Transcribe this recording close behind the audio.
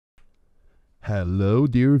Hello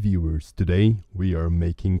dear viewers, today we are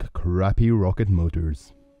making crappy rocket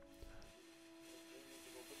motors.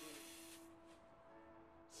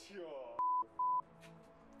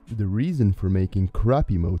 The reason for making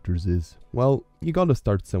crappy motors is, well, you gotta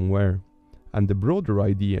start somewhere. And the broader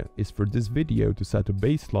idea is for this video to set a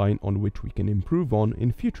baseline on which we can improve on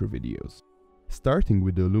in future videos. Starting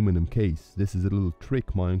with the aluminum case, this is a little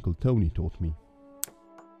trick my Uncle Tony taught me.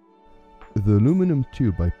 The aluminum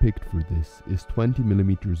tube I picked for this is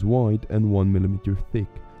 20mm wide and 1mm thick.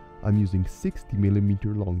 I'm using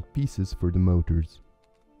 60mm long pieces for the motors.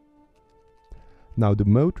 Now the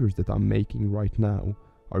motors that I'm making right now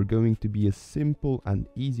are going to be as simple and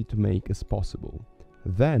easy to make as possible.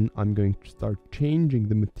 Then I'm going to start changing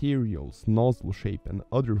the materials, nozzle shape and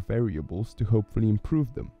other variables to hopefully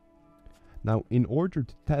improve them. Now in order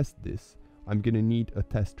to test this, I'm going to need a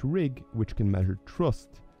test rig which can measure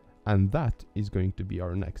thrust, and that is going to be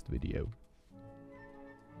our next video.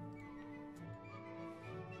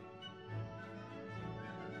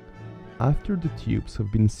 After the tubes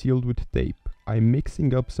have been sealed with tape, I'm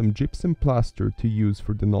mixing up some gypsum plaster to use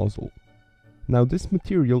for the nozzle. Now this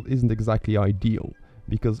material isn't exactly ideal,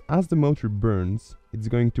 because as the motor burns, it's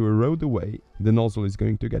going to erode away, the nozzle is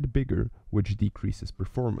going to get bigger, which decreases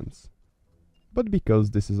performance. But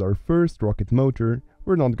because this is our first rocket motor,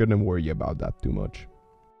 we're not gonna worry about that too much.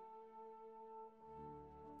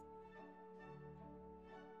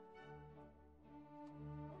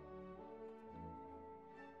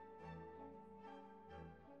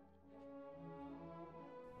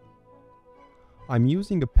 I'm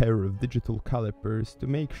using a pair of digital calipers to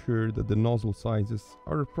make sure that the nozzle sizes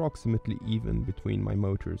are approximately even between my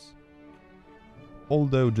motors.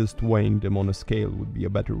 Although just weighing them on a scale would be a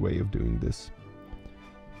better way of doing this.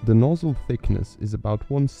 The nozzle thickness is about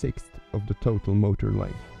 1/6 of the total motor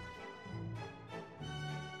length.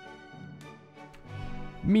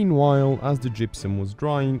 Meanwhile, as the gypsum was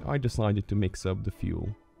drying, I decided to mix up the fuel.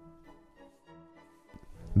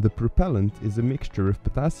 The propellant is a mixture of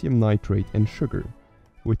potassium nitrate and sugar,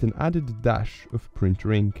 with an added dash of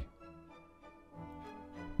printer ink.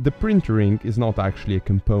 The printer ink is not actually a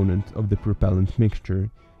component of the propellant mixture,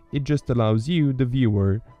 it just allows you, the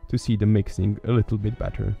viewer, to see the mixing a little bit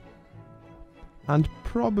better. And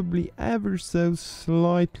probably ever so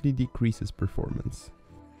slightly decreases performance.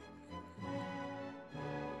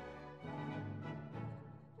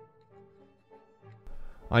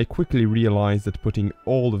 I quickly realized that putting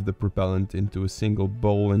all of the propellant into a single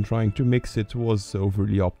bowl and trying to mix it was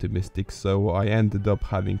overly optimistic, so I ended up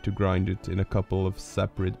having to grind it in a couple of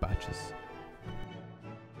separate batches.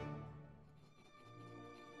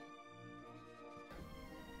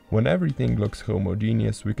 When everything looks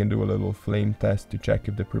homogeneous, we can do a little flame test to check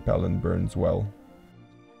if the propellant burns well.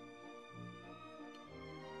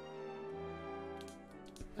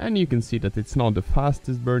 And you can see that it's not the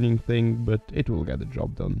fastest burning thing, but it will get the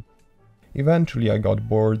job done. Eventually I got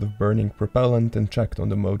bored of burning propellant and checked on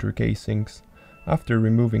the motor casings. After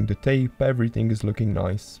removing the tape, everything is looking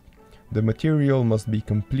nice. The material must be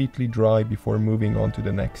completely dry before moving on to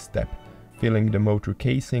the next step, filling the motor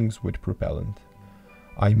casings with propellant.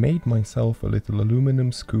 I made myself a little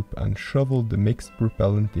aluminum scoop and shoveled the mixed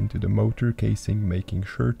propellant into the motor casing, making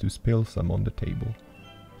sure to spill some on the table.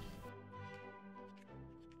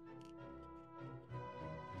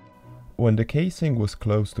 When the casing was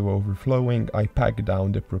close to overflowing, I packed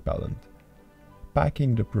down the propellant.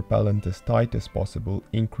 Packing the propellant as tight as possible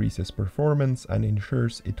increases performance and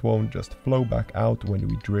ensures it won't just flow back out when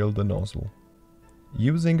we drill the nozzle.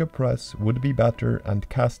 Using a press would be better and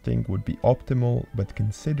casting would be optimal, but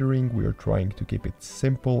considering we are trying to keep it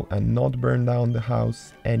simple and not burn down the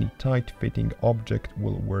house, any tight-fitting object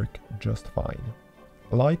will work just fine.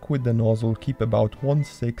 Like with the nozzle, keep about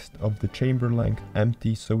 1/6 of the chamber length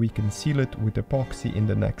empty so we can seal it with epoxy in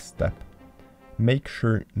the next step. Make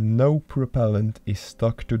sure no propellant is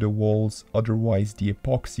stuck to the walls, otherwise the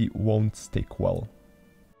epoxy won't stick well.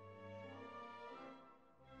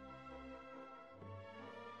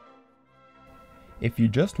 If you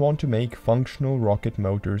just want to make functional rocket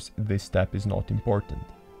motors, this step is not important.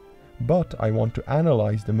 But I want to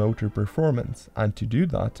analyze the motor performance, and to do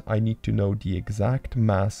that I need to know the exact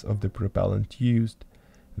mass of the propellant used.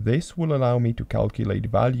 This will allow me to calculate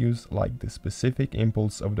values like the specific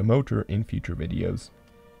impulse of the motor in future videos.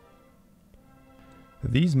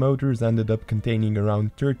 These motors ended up containing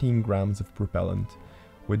around 13 grams of propellant.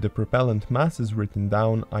 With the propellant masses written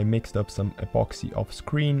down, I mixed up some epoxy off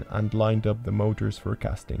screen and lined up the motors for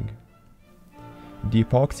casting. The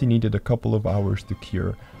epoxy needed a couple of hours to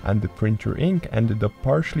cure, and the printer ink ended up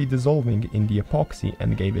partially dissolving in the epoxy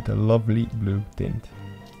and gave it a lovely blue tint.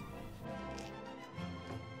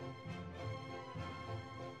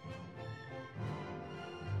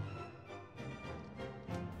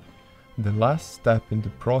 The last step in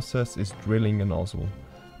the process is drilling a nozzle.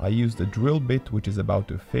 I used a drill bit which is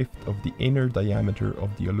about a fifth of the inner diameter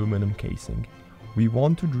of the aluminum casing. We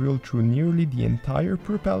want to drill through nearly the entire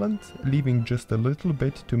propellant, leaving just a little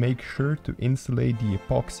bit to make sure to insulate the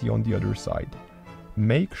epoxy on the other side.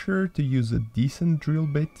 Make sure to use a decent drill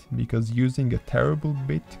bit, because using a terrible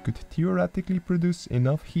bit could theoretically produce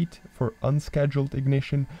enough heat for unscheduled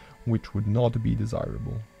ignition, which would not be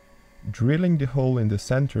desirable. Drilling the hole in the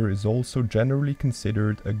center is also generally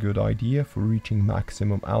considered a good idea for reaching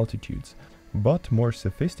maximum altitudes, but more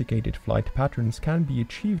sophisticated flight patterns can be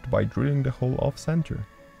achieved by drilling the hole off-center.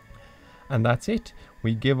 And that's it!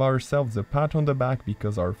 We give ourselves a pat on the back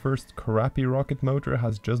because our first crappy rocket motor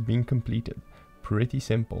has just been completed. Pretty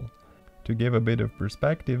simple. To give a bit of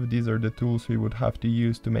perspective, these are the tools we would have to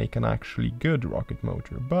use to make an actually good rocket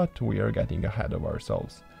motor, but we are getting ahead of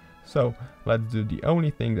ourselves. So let's do the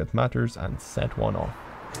only thing that matters and set one off.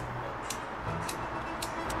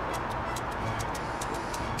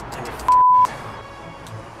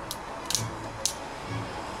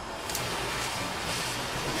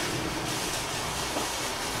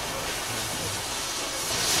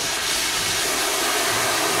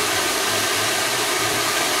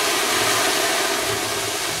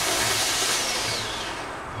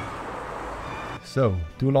 So,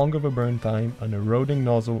 too long of a burn time, an eroding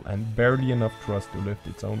nozzle, and barely enough thrust to lift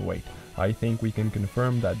its own weight. I think we can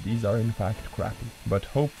confirm that these are in fact crappy. But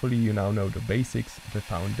hopefully you now know the basics, the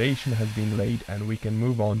foundation has been laid, and we can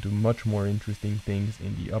move on to much more interesting things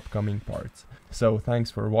in the upcoming parts. So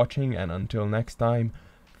thanks for watching, and until next time,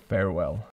 farewell.